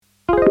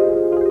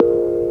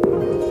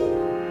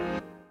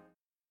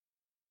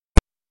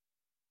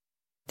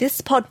This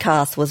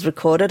podcast was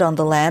recorded on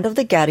the land of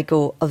the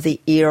Gadigal of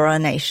the Eora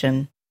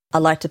Nation. I'd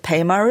like to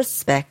pay my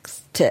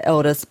respects to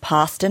elders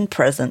past and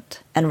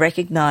present and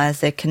recognise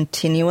their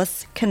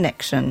continuous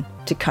connection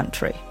to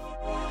country.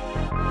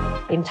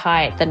 In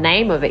Thai, the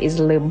name of it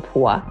is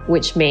Lumpur,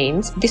 which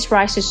means, this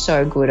rice is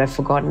so good I've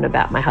forgotten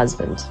about my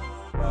husband.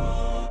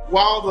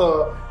 While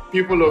the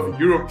people of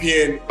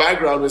European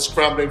background were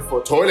scrambling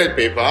for toilet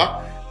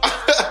paper,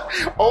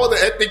 all the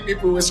ethnic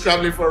people were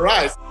scrambling for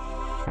rice.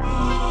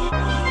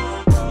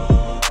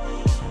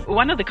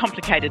 One of the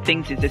complicated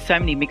things is there's so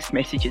many mixed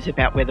messages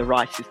about whether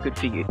rice is good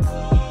for you.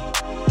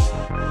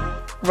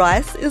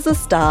 Rice is the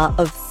star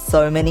of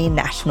so many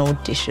national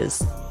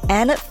dishes,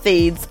 and it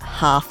feeds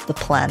half the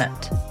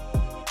planet.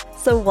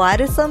 So why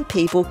do some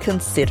people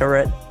consider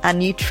it a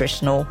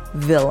nutritional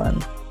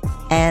villain?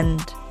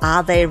 And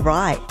are they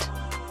right?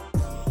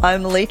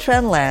 I'm Lee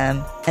Tran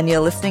Lam, and you're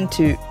listening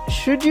to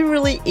Should You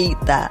Really Eat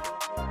That?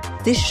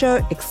 This show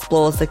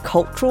explores the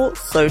cultural,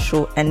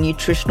 social and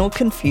nutritional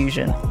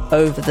confusion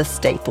over the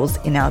staples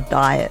in our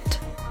diet.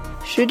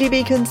 Should you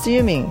be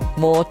consuming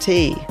more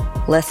tea,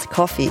 less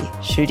coffee?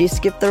 Should you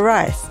skip the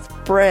rice,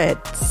 bread,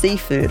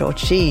 seafood or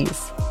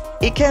cheese?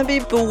 It can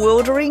be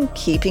bewildering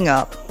keeping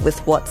up with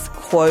what's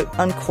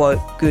quote-unquote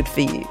good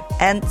for you.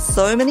 And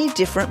so many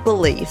different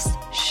beliefs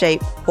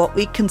shape what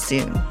we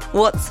consume,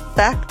 what's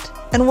fact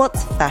and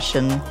what's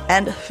fashion,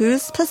 and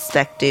whose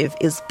perspective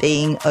is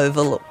being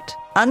overlooked.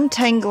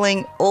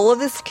 Untangling all of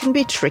this can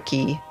be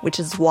tricky, which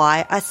is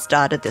why I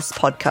started this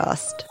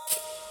podcast.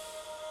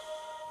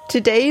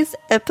 Today's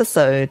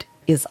episode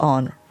is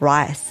on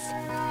rice.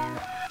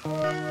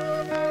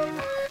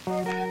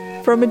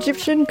 From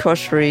Egyptian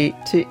kosheri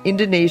to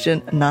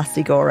Indonesian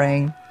nasi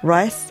goreng,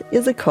 rice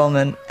is a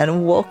common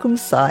and welcome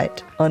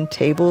sight on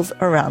tables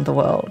around the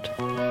world.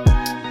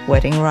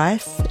 Wedding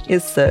rice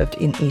is served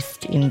in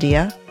East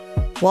India,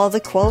 while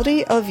the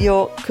quality of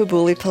your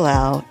Kabuli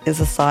pilau is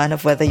a sign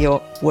of whether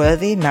you're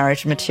worthy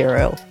marriage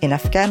material in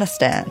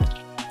Afghanistan.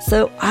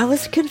 So I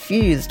was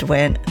confused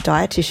when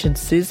dietitian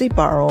Susie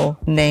Burrell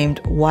named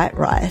white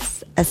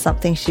rice as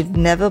something she'd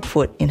never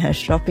put in her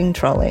shopping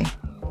trolley.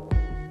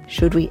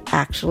 Should we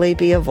actually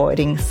be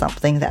avoiding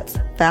something that's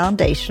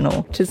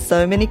foundational to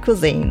so many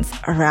cuisines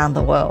around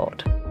the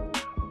world?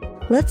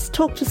 Let's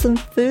talk to some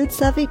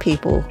food-savvy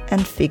people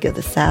and figure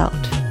this out.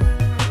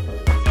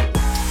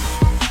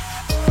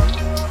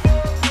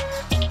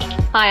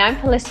 Hi, I'm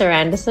Palisa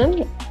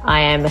Anderson.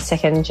 I am a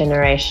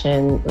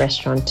second-generation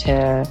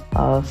restaurateur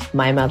of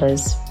my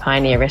mother's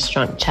pioneer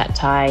restaurant, Chat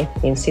Thai,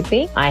 in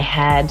Sydney. I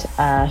had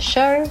a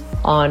show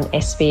on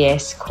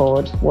SBS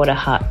called Water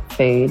Hut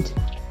Food.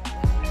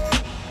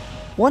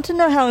 Want to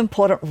know how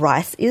important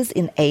rice is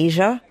in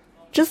Asia?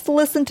 Just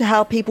listen to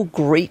how people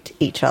greet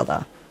each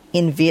other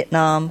in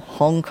Vietnam,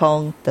 Hong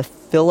Kong, the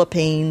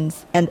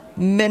Philippines, and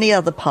many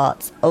other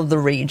parts of the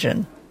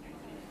region.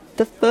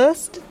 The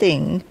first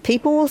thing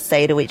people will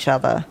say to each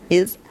other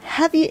is,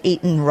 "Have you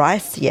eaten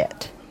rice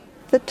yet?"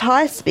 For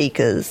Thai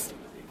speakers,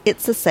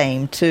 it's the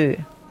same too.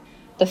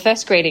 The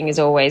first greeting is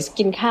always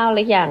 "Gin khao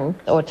le yang"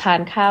 or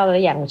 "Tan khao le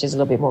yang," which is a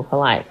little bit more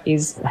polite,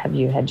 is "Have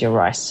you had your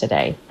rice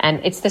today?" And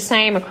it's the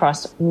same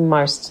across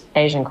most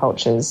Asian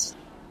cultures.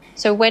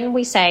 So when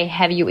we say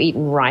 "Have you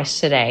eaten rice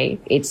today?"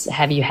 it's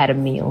 "Have you had a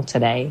meal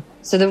today?"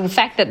 So the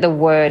fact that the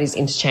word is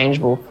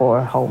interchangeable for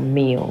a whole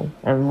meal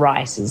and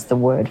rice is the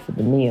word for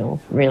the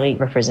meal really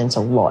represents a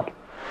lot.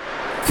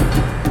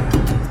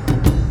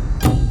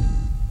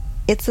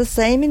 It's the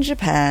same in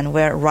Japan,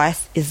 where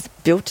rice is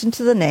built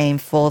into the name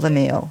for the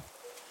meal.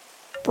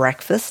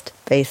 Breakfast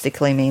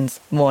basically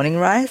means morning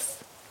rice,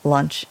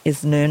 lunch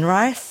is noon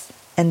rice,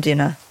 and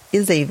dinner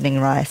is evening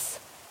rice.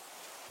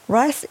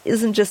 Rice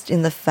isn't just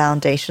in the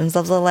foundations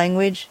of the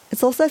language,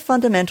 it's also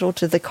fundamental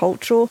to the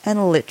cultural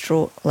and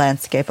literal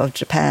landscape of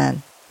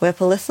Japan, where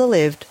Palisa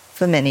lived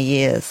for many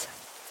years.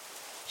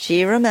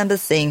 She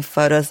remembers seeing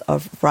photos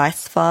of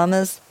rice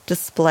farmers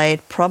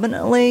displayed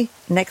prominently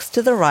next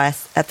to the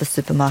rice at the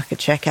supermarket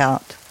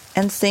checkout,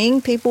 and seeing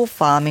people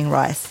farming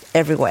rice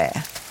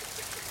everywhere.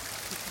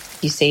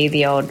 You see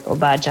the old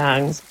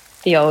obajangs,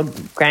 the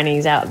old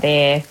grannies out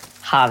there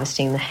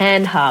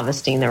hand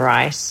harvesting the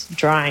rice,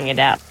 drying it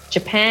out.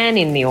 Japan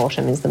in the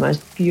autumn is the most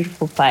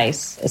beautiful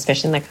place,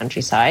 especially in the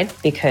countryside,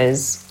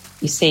 because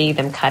you see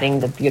them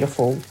cutting the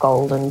beautiful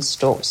golden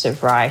stalks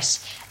of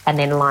rice and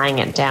then lying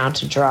it down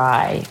to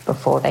dry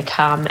before they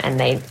come and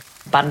they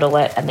bundle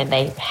it and then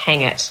they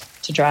hang it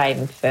to dry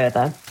even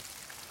further.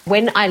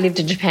 When I lived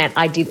in Japan,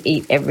 I did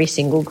eat every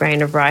single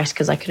grain of rice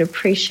because I could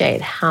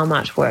appreciate how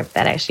much work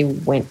that actually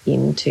went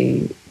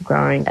into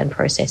growing and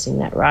processing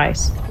that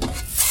rice.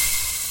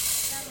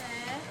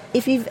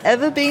 If you've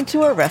ever been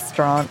to a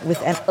restaurant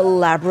with an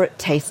elaborate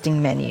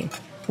tasting menu,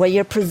 where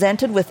you're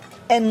presented with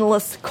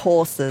endless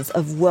courses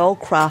of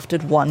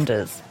well-crafted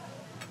wonders,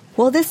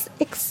 well, this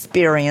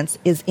experience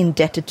is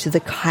indebted to the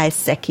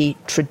kaiseki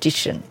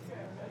tradition,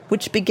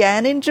 which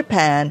began in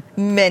Japan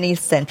many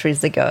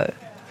centuries ago.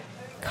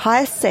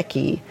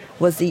 Kaiseki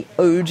was the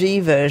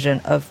OG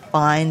version of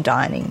fine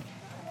dining,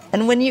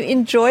 and when you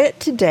enjoy it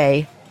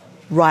today,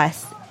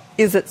 rice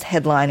is its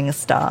headlining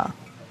star.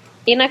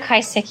 In a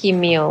kaiseki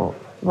meal,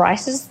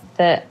 rice is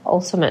the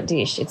ultimate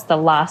dish. It's the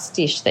last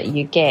dish that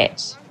you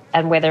get.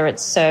 And whether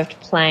it's served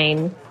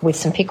plain with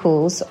some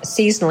pickles,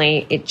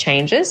 seasonally it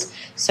changes.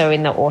 So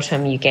in the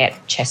autumn you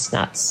get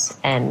chestnuts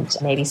and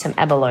maybe some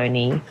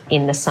abalone.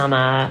 In the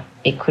summer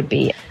it could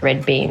be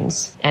red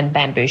beans and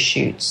bamboo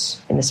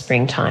shoots in the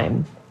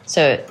springtime.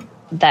 So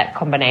that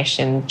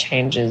combination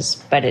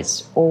changes, but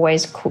it's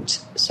always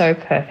cooked so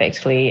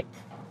perfectly.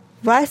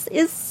 Rice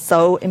is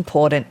so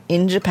important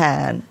in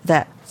Japan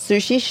that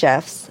sushi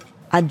chefs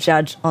are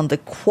judged on the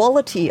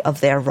quality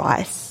of their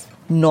rice,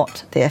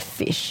 not their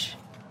fish.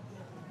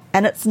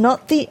 And it's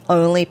not the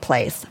only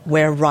place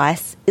where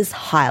rice is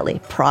highly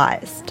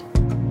prized.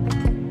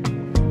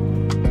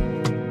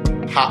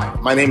 Hi,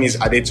 my name is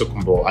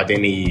Adetokunboh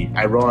Adeniyi.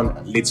 I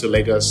run Little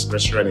Lagos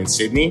restaurant in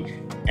Sydney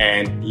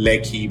and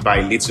Lekki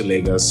by Little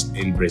Lagos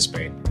in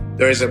Brisbane.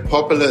 There is a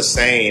popular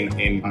saying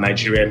in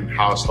Nigerian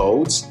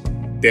households,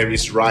 there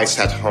is rice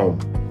at home.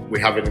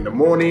 We have it in the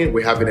morning,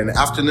 we have it in the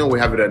afternoon, we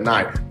have it at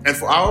night. And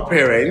for our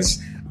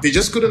parents, they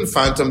just couldn't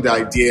fathom the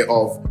idea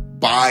of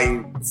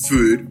buying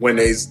food when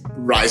there's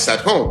rice at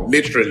home,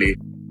 literally.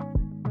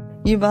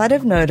 You might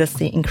have noticed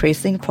the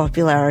increasing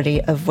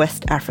popularity of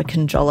West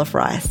African jollof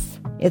rice.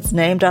 It's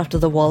named after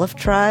the Wolof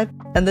tribe,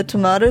 and the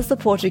tomatoes the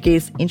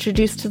Portuguese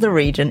introduced to the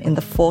region in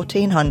the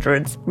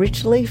 1400s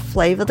richly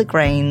flavour the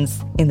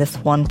grains in this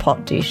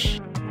one-pot dish.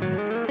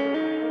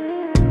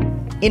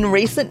 In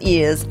recent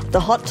years, the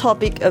hot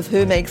topic of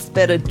who makes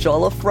better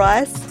jollof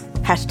rice,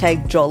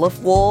 #Jollof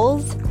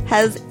Wars,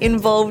 has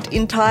involved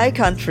entire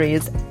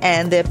countries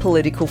and their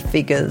political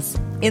figures,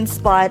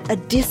 inspired a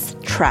diss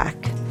track,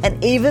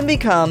 and even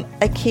become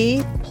a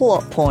key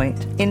plot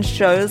point in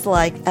shows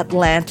like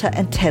Atlanta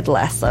and Ted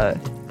Lasso.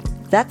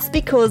 That's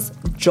because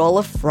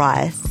jollof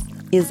rice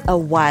is a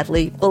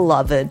widely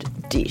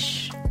beloved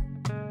dish.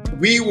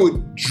 We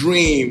would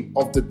dream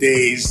of the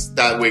days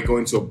that we're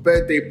going to a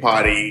birthday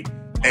party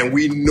and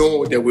we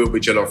know there will be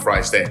jollof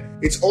rice there.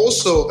 It's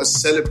also a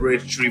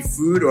celebratory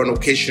food or an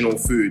occasional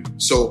food.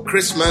 So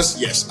Christmas,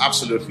 yes,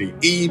 absolutely.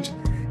 Eid,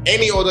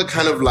 any other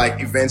kind of like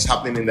events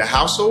happening in the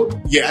household,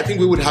 yeah, I think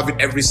we would have it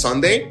every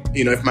Sunday.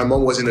 You know, if my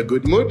mom was in a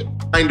good mood,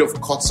 kind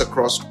of cuts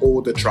across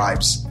all the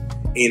tribes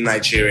in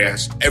Nigeria.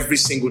 Every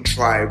single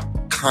tribe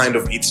kind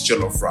of eats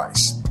jollof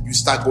rice. You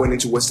start going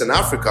into Western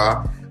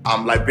Africa,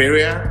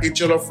 Liberia eat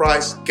jollof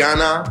rice,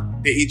 Ghana,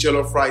 they eat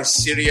jollof rice,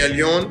 Sierra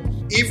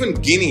Leone, even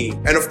Guinea.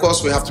 And of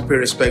course, we have to pay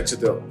respect to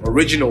the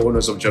original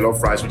owners of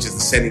jollof rice, which is the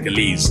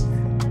Senegalese.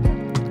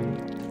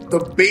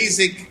 The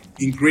basic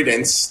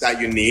ingredients that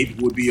you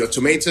need would be your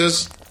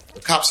tomatoes,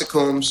 your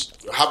capsicums,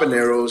 your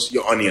habaneros,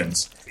 your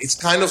onions. It's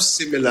kind of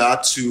similar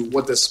to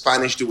what the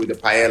Spanish do with the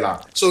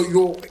paella. So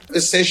you're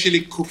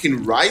essentially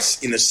cooking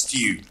rice in a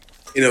stew,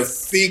 in a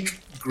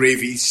thick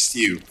gravy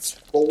stew.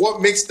 But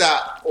what makes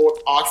that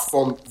art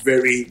form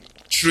very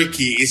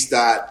tricky is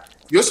that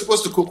you're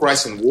supposed to cook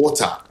rice in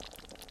water.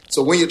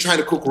 So when you're trying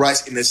to cook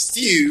rice in a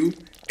stew,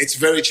 it's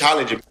very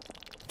challenging.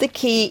 The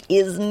key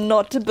is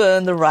not to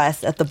burn the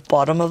rice at the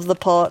bottom of the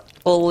pot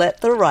or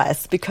let the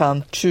rice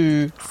become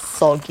too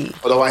soggy.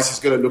 Otherwise, it's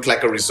going to look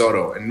like a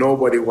risotto, and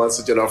nobody wants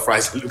a jollof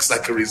rice that looks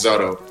like a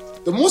risotto.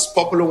 The most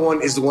popular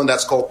one is the one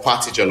that's called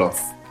party jollof,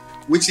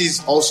 which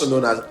is also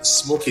known as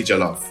smoky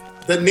jollof.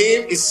 The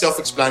name is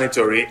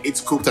self-explanatory.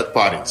 It's cooked at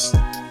parties.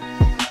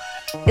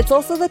 It's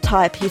also the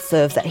type he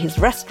serves at his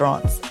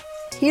restaurants.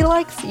 He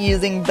likes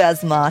using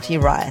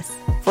basmati rice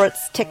for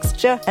its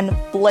texture and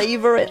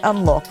flavour it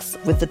unlocks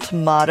with the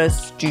tomato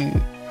stew.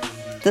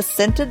 The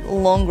scented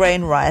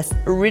long-grain rice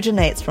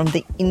originates from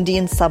the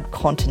Indian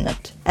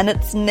subcontinent, and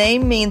its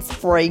name means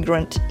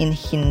fragrant in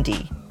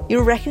Hindi.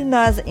 You'll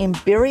recognise it in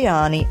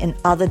biryani and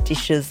other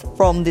dishes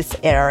from this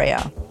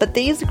area. But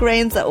these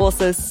grains are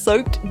also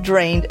soaked,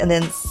 drained and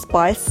then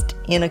spiced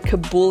in a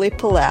Kabuli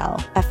pilau,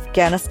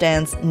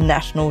 Afghanistan's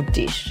national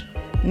dish.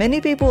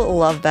 Many people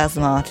love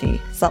basmati,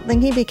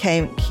 something he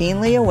became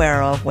keenly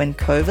aware of when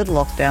COVID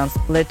lockdowns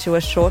led to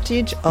a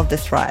shortage of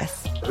this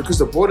rice. Because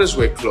the borders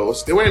were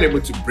closed, they weren't able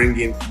to bring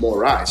in more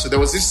rice. So there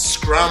was this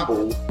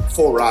scramble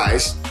for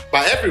rice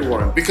by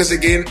everyone because,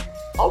 again,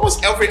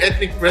 almost every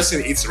ethnic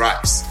person eats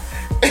rice.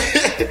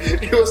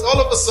 It was all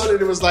of a sudden,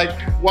 it was like,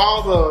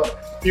 while the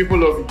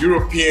people of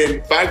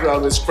European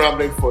background were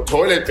scrambling for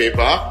toilet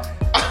paper,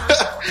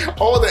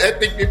 all the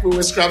ethnic people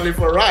were scrambling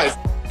for rice.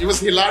 It was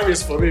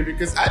hilarious for me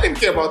because I didn't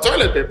care about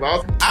toilet paper.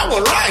 I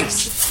want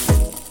rice.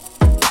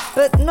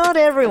 But not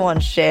everyone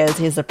shares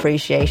his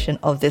appreciation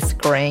of this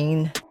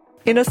grain.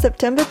 In a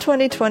September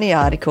 2020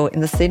 article in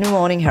the Sydney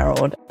Morning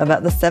Herald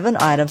about the 7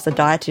 items a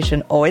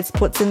dietitian always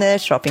puts in their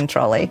shopping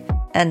trolley,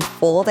 and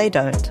 4 they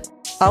don't,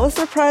 I was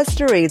surprised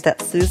to read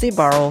that Susie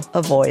Burrell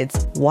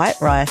avoids white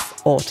rice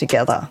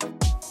altogether.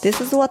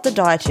 This is what the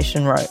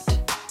dietitian wrote.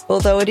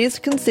 Although it is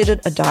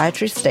considered a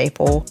dietary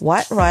staple,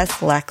 white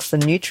rice lacks the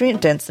nutrient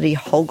density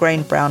whole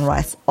grain brown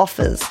rice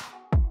offers,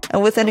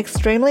 and with an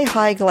extremely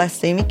high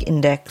glycemic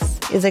index,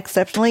 is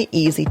exceptionally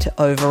easy to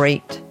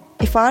overeat.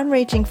 If I'm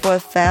reaching for a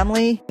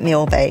family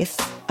meal base,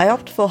 I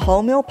opt for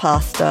wholemeal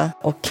pasta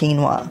or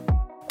quinoa,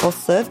 or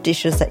serve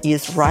dishes that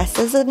use rice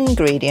as an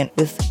ingredient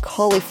with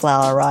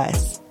cauliflower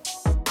rice.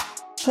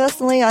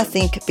 Personally, I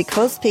think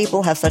because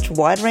people have such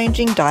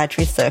wide-ranging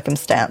dietary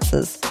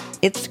circumstances,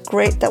 it's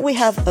great that we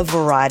have a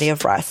variety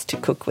of rice to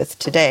cook with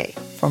today,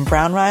 from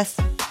brown rice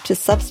to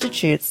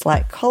substitutes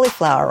like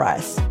cauliflower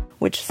rice,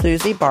 which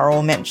Susie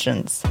Burrell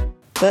mentions.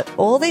 But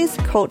all these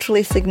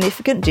culturally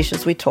significant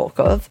dishes we talk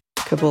of,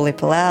 Kabuli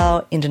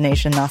pilau,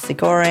 Indonesian nasi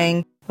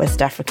goreng,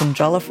 West African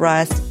jollof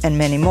rice, and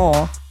many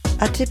more,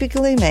 are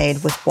typically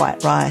made with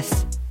white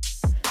rice.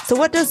 So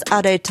what does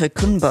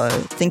Adetokunboh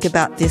think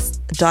about this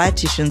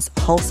dietitian's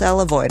wholesale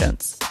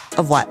avoidance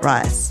of white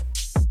rice?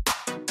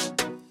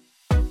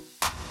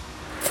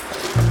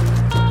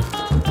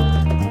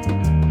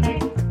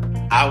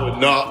 I would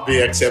not be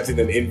accepting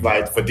an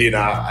invite for dinner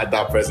at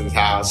that person's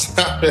house.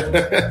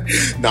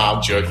 No,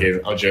 I'm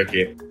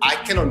joking. I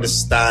can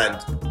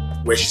understand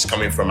where she's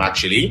coming from,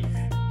 actually.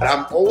 And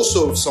I'm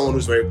also someone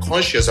who's very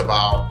conscious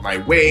about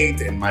my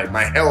weight and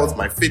my health,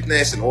 my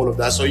fitness and all of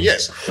that. So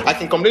yes, I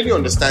can completely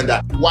understand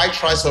that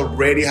white rice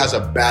already has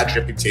a bad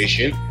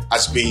reputation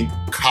as being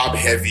carb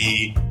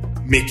heavy,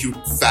 make you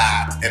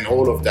fat and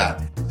all of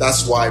that.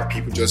 That's why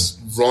people just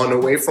run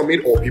away from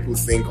it, or people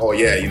think, oh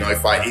yeah,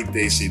 if I eat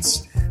this,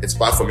 it's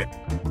bad for me.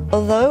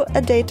 Although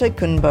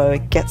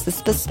Adetokunboh gets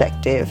this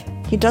perspective,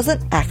 he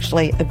doesn't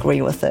actually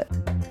agree with it.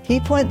 He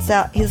points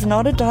out he's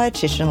not a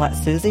dietitian like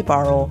Susie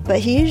Burrell, but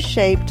he is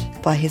shaped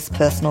by his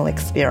personal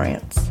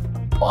experience.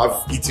 I've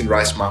eaten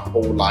rice my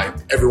whole life.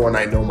 Everyone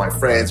I know, my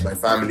friends, my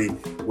family,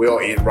 we all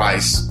eat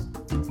rice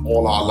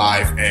all our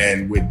life,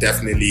 and we're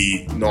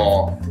definitely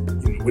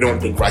we don't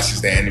think rice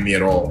is the enemy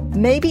at all.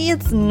 Maybe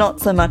it's not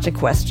so much a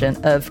question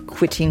of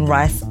quitting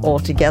rice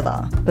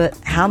altogether, but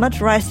how much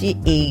rice you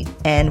eat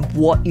and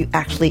what you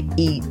actually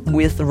eat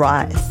with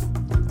rice.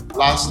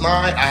 Last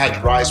night I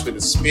had rice with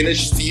a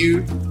spinach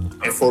stew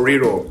and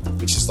foriro,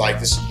 which is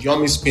like this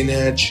yummy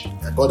spinach.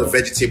 I got a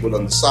vegetable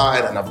on the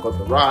side and I've got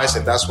the rice,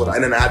 and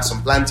and then I had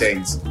some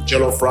plantains.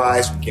 Jollof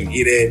rice, we can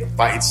eat it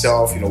by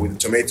itself, with the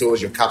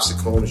tomatoes, your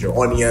capsicums, your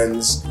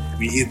onions.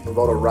 We eat a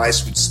lot of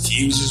rice with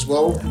stews as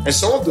well. And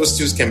some of those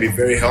stews can be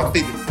very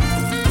healthy.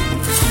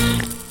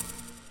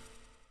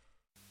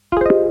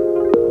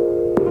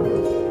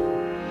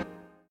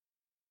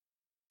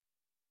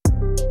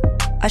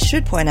 I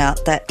should point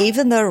out that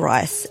even though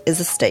rice is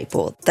a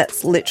staple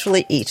that's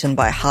literally eaten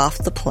by half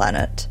the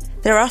planet,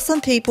 there are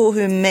some people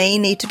who may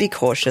need to be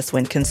cautious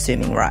when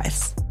consuming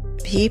rice.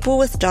 People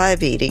with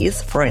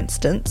diabetes, for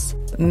instance,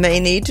 may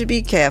need to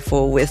be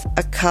careful with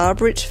a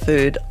carb-rich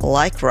food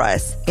like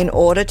rice in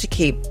order to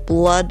keep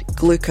blood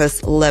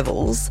glucose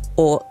levels,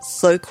 or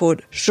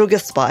so-called sugar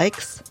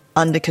spikes,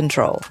 under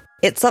control.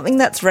 It's something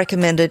that's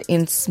recommended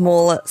in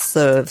smaller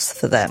serves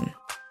for them.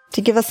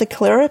 To give us a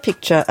clearer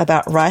picture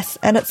about rice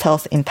and its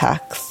health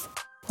impacts,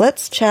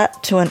 let's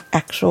chat to an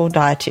actual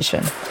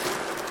dietitian.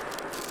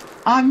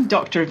 I'm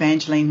Dr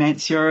Evangeline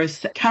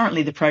Mantzioris,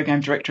 currently the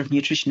Program Director of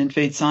Nutrition and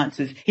Food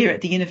Sciences here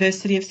at the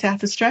University of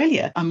South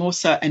Australia. I'm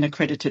also an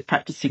accredited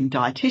practicing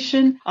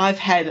dietitian. I've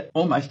had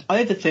almost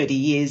over 30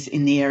 years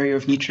in the area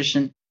of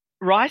nutrition.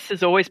 Rice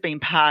has always been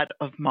part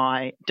of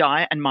my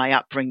diet and my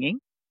upbringing.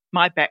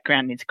 My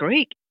background is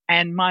Greek,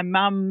 and my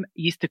mum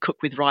used to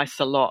cook with rice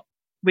a lot.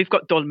 We've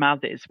got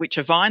dolmades, which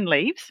are vine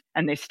leaves,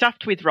 and they're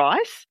stuffed with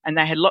rice, and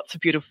they had lots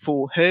of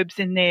beautiful herbs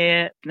in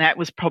there. That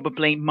was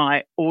probably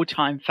my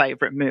all-time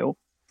favourite meal.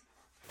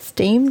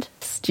 Steamed,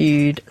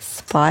 stewed,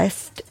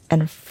 spiced,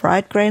 and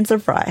fried grains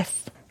of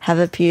rice have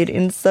appeared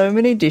in so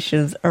many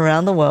dishes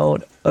around the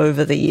world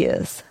over the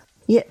years.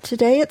 Yet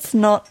today it's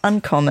not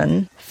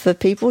uncommon for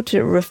people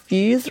to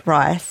refuse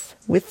rice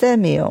with their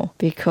meal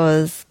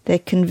because they're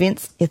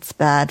convinced it's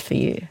bad for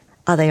you.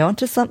 Are they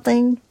onto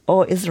something,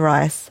 or is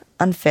rice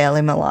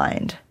unfairly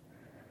maligned?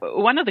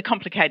 One of the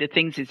complicated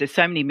things is there's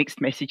so many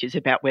mixed messages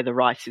about whether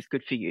rice is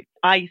good for you.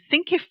 I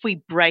think if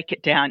we break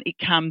it down, it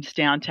comes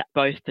down to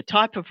both the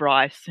type of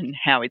rice and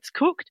how it's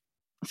cooked.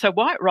 So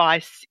white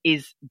rice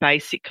is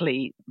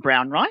basically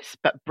brown rice,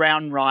 but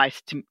brown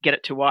rice, to get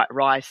it to white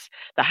rice,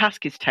 the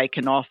husk is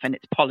taken off and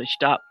it's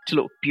polished up to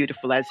look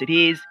beautiful as it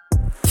is.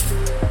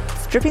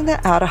 Stripping the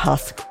outer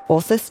husk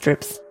also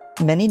strips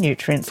many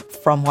nutrients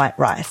from white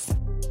rice.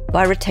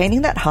 By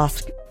retaining that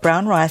husk,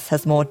 brown rice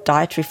has more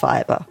dietary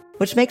fibre,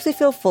 which makes it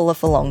feel fuller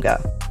for longer.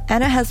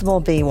 And it has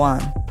more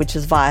B1, which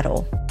is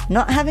vital.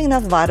 Not having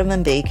enough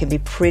vitamin B can be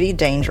pretty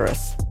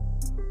dangerous.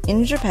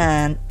 In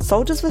Japan,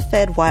 soldiers were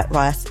fed white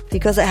rice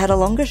because it had a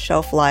longer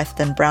shelf life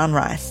than brown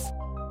rice.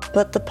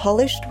 But the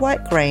polished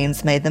white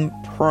grains made them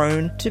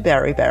prone to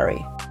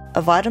beriberi,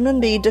 a vitamin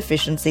B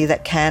deficiency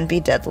that can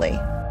be deadly.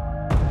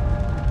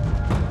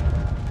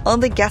 On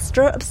the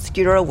Gastro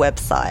Obscura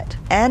website,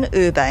 Anne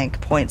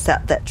Eubank points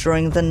out that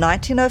during the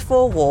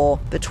 1904 war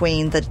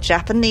between the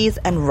Japanese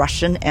and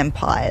Russian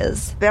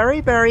empires,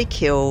 beriberi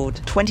killed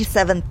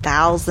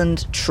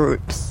 27,000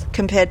 troops,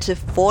 compared to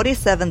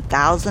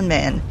 47,000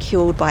 men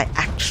killed by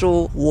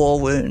actual war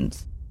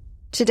wounds.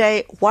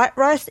 Today, white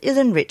rice is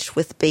enriched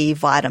with B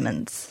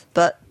vitamins,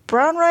 but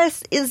brown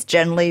rice is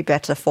generally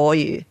better for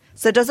you.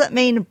 So does it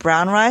mean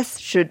brown rice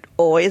should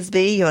always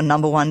be your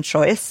number one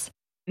choice?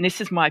 And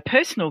this is my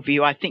personal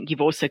view. I think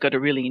you've also got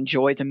to really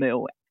enjoy the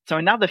meal. So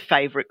another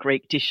favourite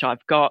Greek dish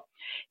I've got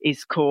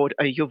is called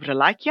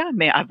Youvralakia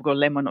me avgo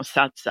lemon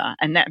salsa,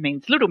 and that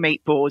means little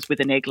meatballs with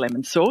an egg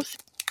lemon sauce.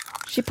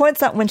 She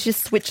points out when she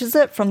switches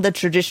it from the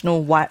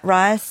traditional white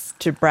rice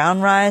to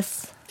brown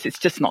rice, It's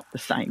just not the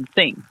same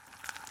thing.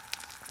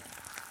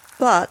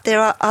 But there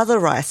are other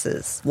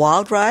rices.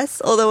 Wild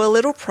rice, although a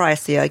little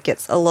pricier,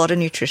 gets a lot of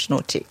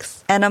nutritional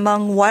ticks. And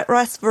among white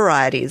rice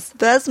varieties,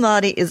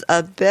 basmati is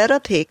a better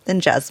pick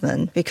than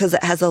jasmine because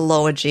it has a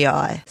lower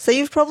GI. So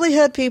you've probably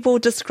heard people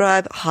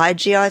describe high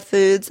GI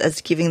foods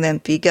as giving them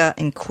bigger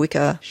and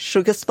quicker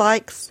sugar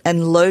spikes,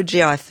 and low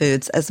GI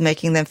foods as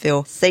making them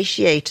feel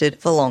satiated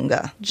for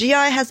longer. GI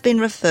has been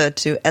referred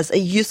to as a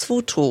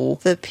useful tool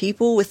for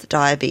people with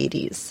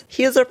diabetes.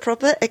 Here's a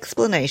proper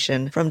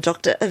explanation from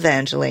Dr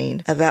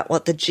Evangeline about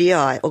what the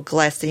GI or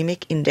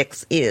glycemic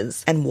index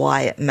is and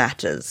why it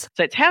matters.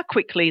 So it's how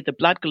quickly the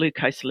blood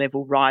glucose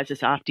level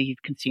rises after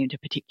you've consumed a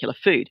particular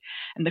food.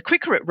 And the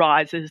quicker it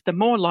rises, the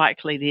more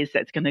likely it is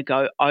that it's going to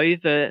go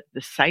over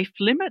the safe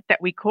limit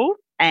that we call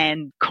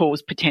and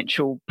cause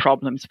potential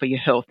problems for your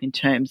health in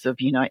terms of,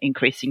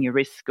 increasing your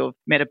risk of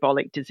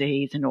metabolic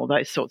disease and all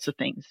those sorts of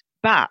things.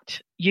 But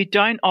you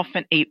don't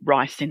often eat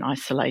rice in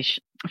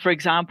isolation. For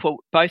example,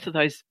 both of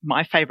those,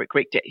 my favourite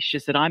Greek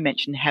dishes that I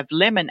mentioned, have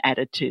lemon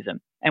added to them.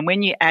 And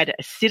when you add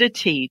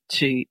acidity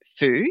to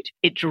food,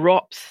 it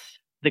drops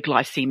the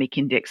glycemic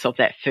index of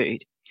that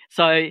food.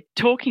 So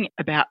talking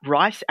about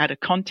rice out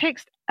of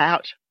context,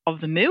 out of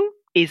the meal,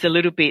 is a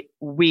little bit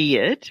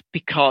weird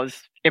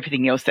because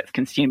everything else that's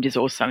consumed is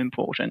also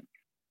important.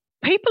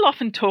 People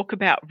often talk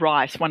about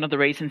rice. One of the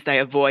reasons they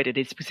avoid it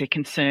is because they're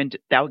concerned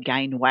they'll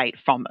gain weight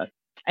from it.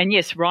 And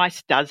yes,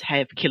 rice does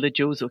have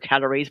kilojoules or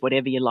calories,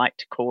 whatever you like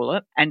to call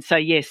it. And so,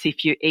 yes,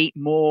 if you eat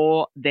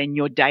more than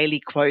your daily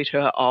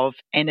quota of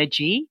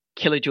energy,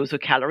 kilojoules or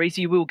calories,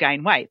 you will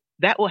gain weight.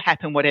 That will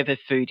happen whatever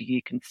food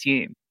you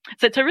consume.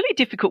 So it's a really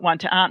difficult one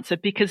to answer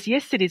because,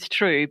 yes, it is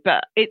true,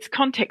 but it's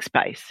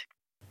context-based.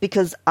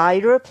 Because are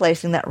you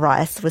replacing that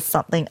rice with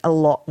something a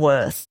lot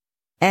worse?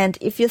 And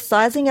if you're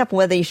sizing up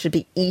whether you should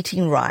be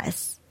eating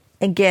rice,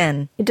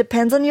 again, it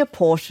depends on your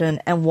portion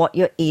and what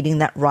you're eating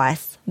that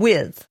rice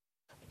with.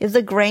 If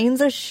the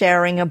grains are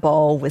sharing a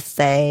bowl with,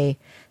 say,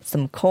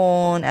 some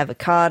corn,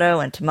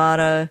 avocado, and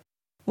tomato,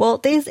 well,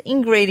 these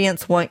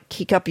ingredients won't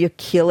kick up your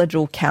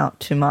kilojoule count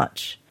too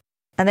much.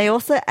 And they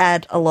also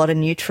add a lot of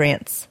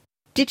nutrients.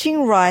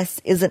 Ditching rice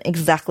isn't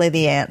exactly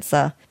the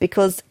answer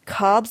because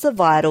carbs are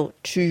vital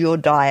to your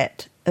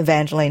diet,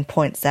 Evangeline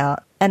points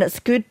out, and it's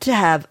good to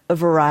have a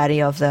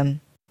variety of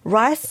them.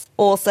 Rice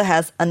also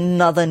has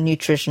another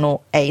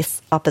nutritional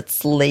ace up its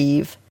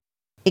sleeve.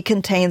 It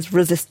contains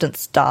resistant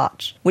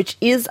starch, which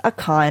is a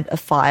kind of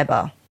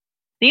fibre.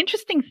 The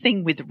interesting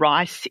thing with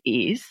rice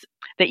is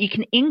that you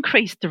can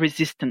increase the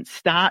resistant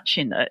starch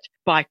in it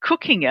by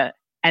cooking it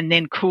and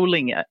then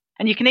cooling it.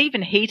 And you can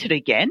even heat it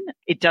again.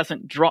 It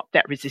doesn't drop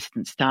that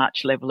resistant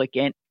starch level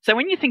again. So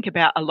when you think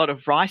about a lot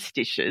of rice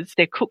dishes,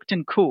 they're cooked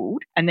and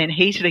cooled and then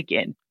heated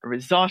again. A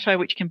risotto,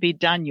 which can be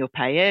done, your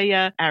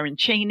paella,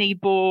 arancini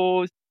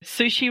balls,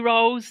 sushi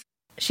rolls.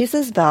 She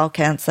says bowel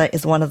cancer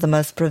is one of the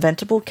most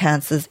preventable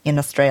cancers in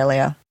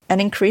Australia,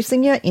 and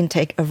increasing your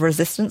intake of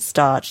resistant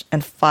starch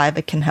and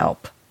fibre can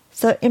help.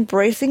 So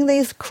embracing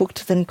these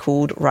cooked then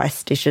cooled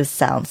rice dishes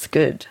sounds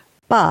good.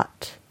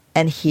 But,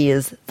 and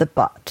here's the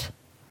but.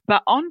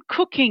 But on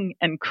cooking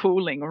and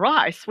cooling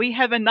rice, we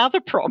have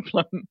another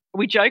problem.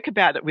 We joke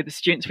about it with the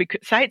students. We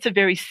could say it's a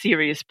very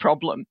serious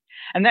problem,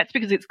 and that's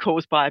because it's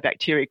caused by a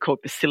bacteria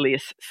called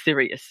Bacillus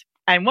cereus.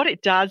 And what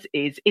it does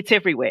is it's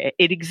everywhere.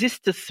 It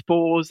exists as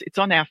spores. It's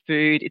on our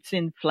food. It's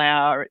in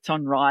flour. It's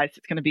on rice.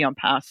 It's going to be on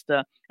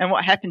pasta. And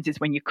what happens is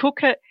when you cook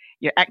it,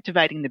 you're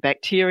activating the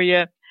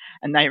bacteria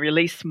and they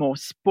release more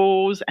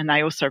spores and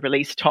they also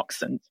release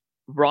toxins.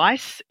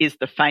 Rice is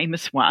the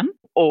famous one,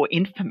 or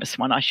infamous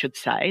one, I should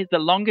say. The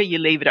longer you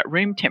leave it at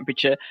room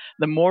temperature,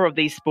 the more of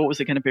these spores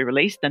are going to be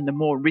released and the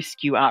more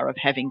risk you are of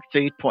having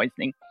food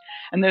poisoning.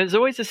 And there's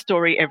always a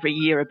story every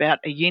year about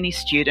a uni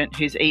student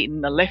who's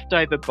eaten a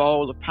leftover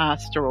bowl of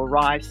pasta or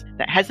rice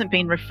that hasn't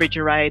been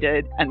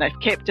refrigerated and they've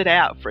kept it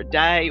out for a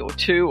day or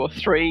 2 or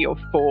 3 or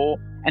 4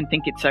 and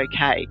think it's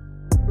okay.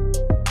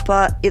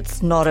 But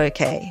it's not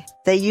okay.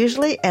 They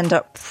usually end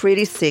up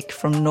pretty sick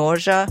from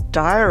nausea,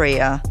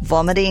 diarrhea,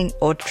 vomiting,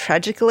 or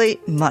tragically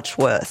much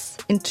worse.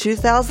 In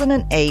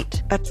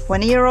 2008, a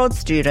 20-year-old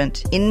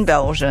student in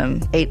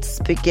Belgium ate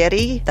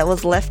spaghetti that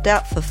was left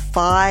out for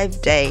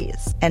 5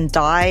 days and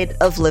died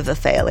of liver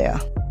failure.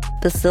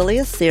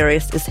 Bacillus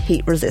cereus is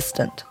heat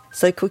resistant,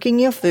 so cooking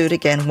your food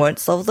again won't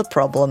solve the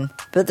problem,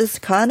 but this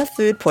kind of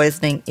food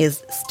poisoning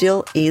is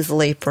still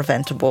easily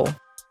preventable.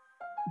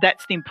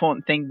 That's the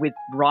important thing with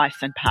rice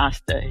and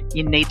pasta.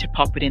 You need to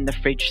pop it in the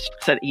fridge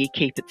so that you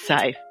keep it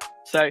safe.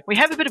 So we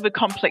have a bit of a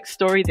complex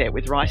story there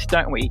with rice,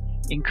 don't we?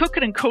 You can cook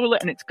it and cool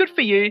it and it's good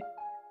for you,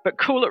 but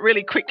cool it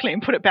really quickly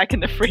and put it back in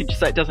the fridge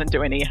so it doesn't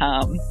do any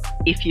harm.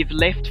 If you've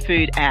left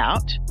food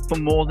out for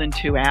more than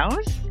 2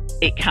 hours,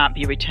 it can't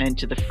be returned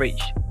to the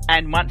fridge.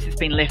 And once it's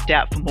been left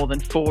out for more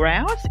than 4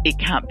 hours, it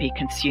can't be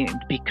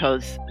consumed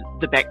because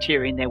the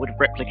bacteria in there would have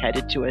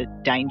replicated to a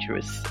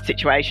dangerous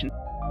situation.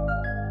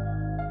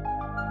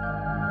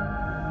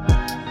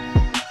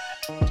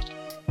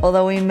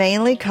 Although we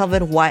mainly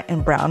covered white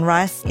and brown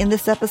rice in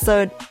this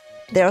episode,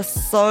 there are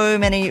so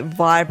many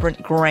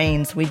vibrant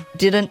grains we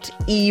didn't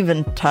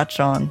even touch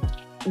on.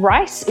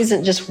 Rice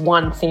isn't just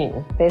one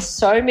thing. There's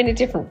so many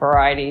different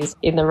varieties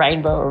in the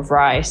rainbow of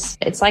rice.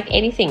 It's like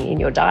anything in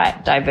your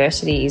diet.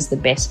 Diversity is the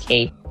best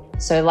key.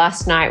 So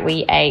last night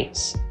we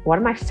ate one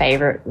of my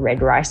favorite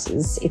red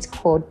rices. It's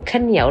called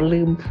Kaniao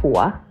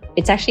Lumpur.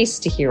 It's actually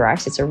sticky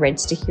rice. It's a red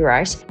sticky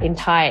rice. In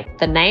Thai,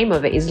 the name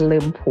of it is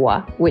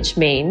Lumpur, which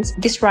means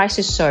this rice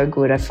is so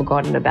good I've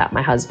forgotten about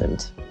my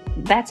husband.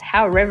 That's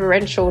how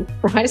reverential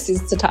rice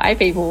is to Thai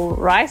people.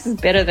 Rice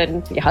is better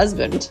than your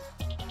husband.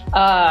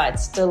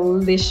 It's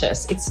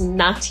delicious. It's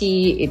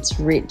nutty. It's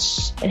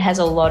rich. It has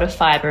a lot of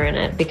fiber in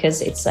it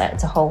because it's a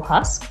whole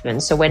husk.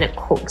 And so when it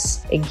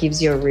cooks, it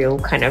gives you a real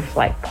kind of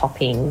like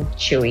popping,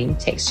 chewy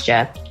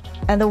texture.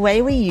 And the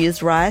way we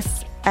use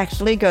rice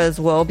actually goes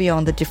well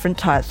beyond the different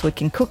types we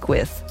can cook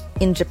with.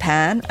 In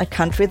Japan, a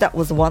country that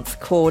was once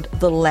called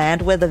the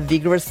land where the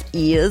vigorous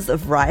ears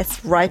of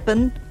rice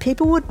ripen,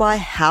 people would buy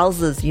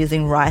houses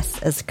using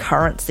rice as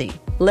currency.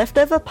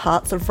 Leftover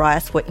parts of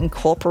rice were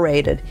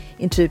incorporated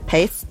into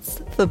pastes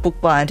for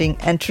bookbinding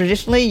and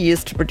traditionally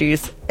used to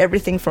produce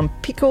everything from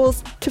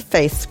pickles to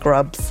face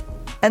scrubs.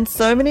 And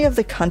so many of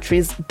the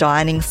country's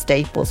dining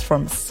staples,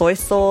 from soy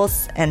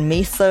sauce and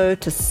miso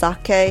to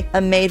sake, are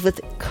made with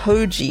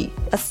koji,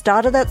 a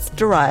starter that's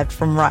derived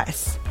from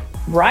rice.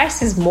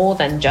 Rice is more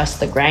than just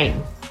the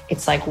grain.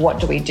 It's like, what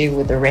do we do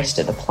with the rest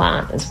of the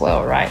plant as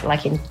well, right?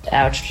 Like in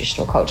our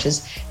traditional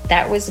cultures,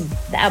 that was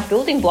our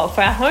building block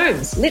for our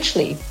homes,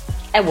 literally.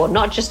 And well,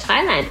 not just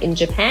Thailand, in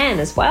Japan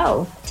as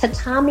well.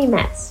 Tatami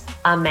mats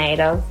are made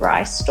of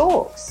rice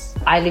stalks.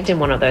 I lived in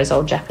one of those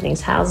old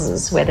Japanese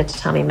houses where the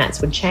tatami mats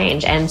would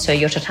change. And so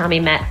your tatami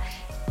mat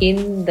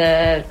in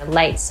the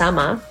late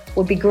summer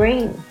would be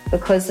green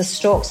because the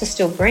stalks are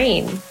still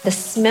green. The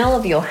smell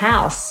of your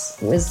house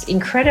was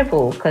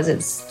incredible because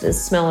it's the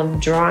smell of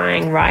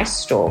drying rice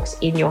stalks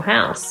in your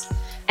house.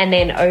 And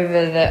then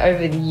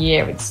over the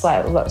year, it would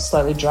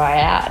slowly dry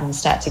out and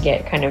start to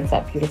get kind of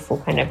that beautiful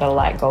kind of a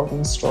light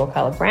golden straw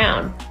colour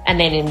brown. And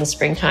then in the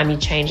springtime, you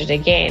change it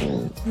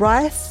again.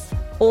 Rice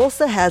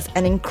also has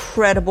an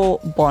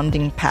incredible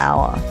bonding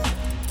power.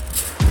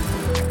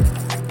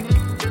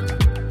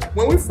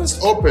 When we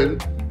first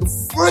opened, the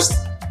first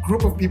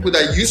group of people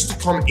that used to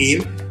come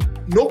in,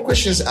 no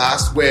questions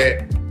asked,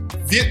 were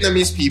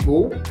Vietnamese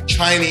people,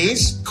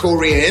 Chinese,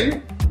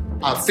 Korean,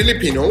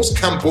 Filipinos,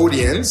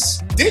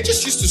 Cambodians. They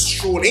just used to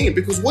stroll in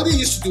because what they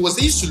used to do was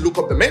they used to look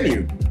up the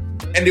menu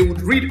and they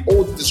would read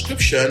all the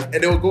description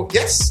and they would go,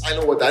 yes, I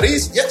know what that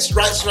is. Yes,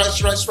 rice,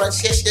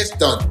 yes,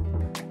 done.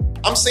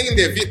 I'm saying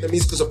they're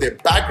Vietnamese because of their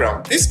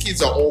background. These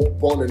kids are all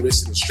born and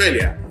raised in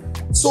Australia.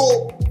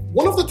 So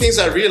one of the things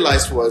I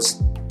realized was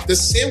the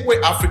same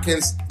way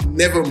Africans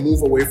never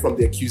move away from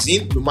their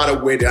cuisine, no matter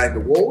where they are in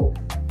the world,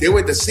 they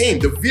were the same.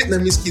 The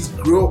Vietnamese kids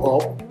grew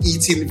up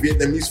eating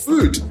Vietnamese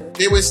food.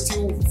 They were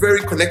still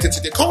very connected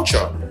to their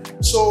culture.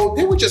 So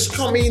they would just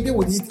come in, they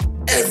would eat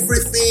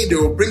everything, they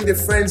would bring their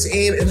friends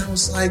in, and I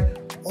was like,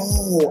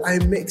 oh, I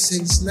make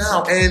sense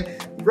now. And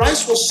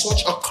rice was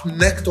such a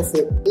connector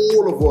for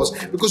all of us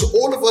because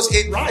all of us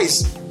ate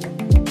rice.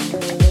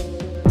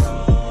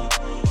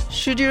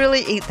 Should You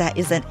Really Eat That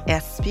is an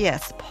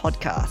SBS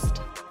podcast.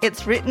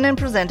 It's written and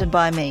presented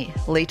by me,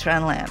 Lee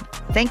Tran Lam.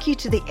 Thank you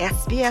to the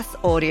SBS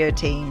audio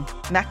team,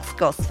 Max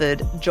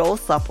Gosford, Joel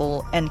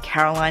Supple and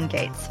Caroline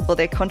Gates for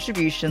their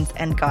contributions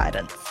and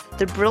guidance.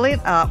 The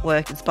brilliant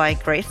artwork is by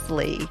Grace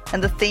Lee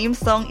and the theme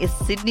song is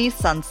Sydney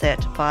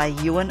Sunset by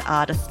Yuan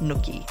artist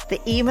Nookie.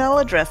 The email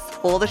address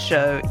for the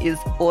show is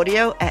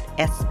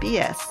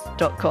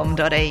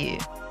audio@sbs.com.au.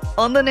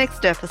 On the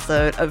next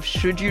episode of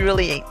Should You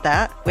Really Eat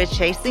That, we're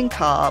chasing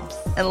carbs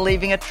and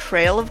leaving a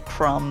trail of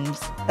crumbs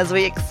as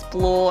we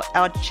explore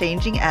our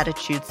changing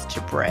attitudes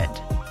to bread.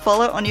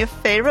 Follow on your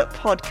favourite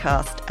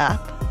podcast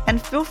app and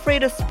feel free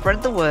to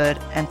spread the word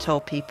and tell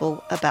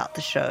people about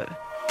the show.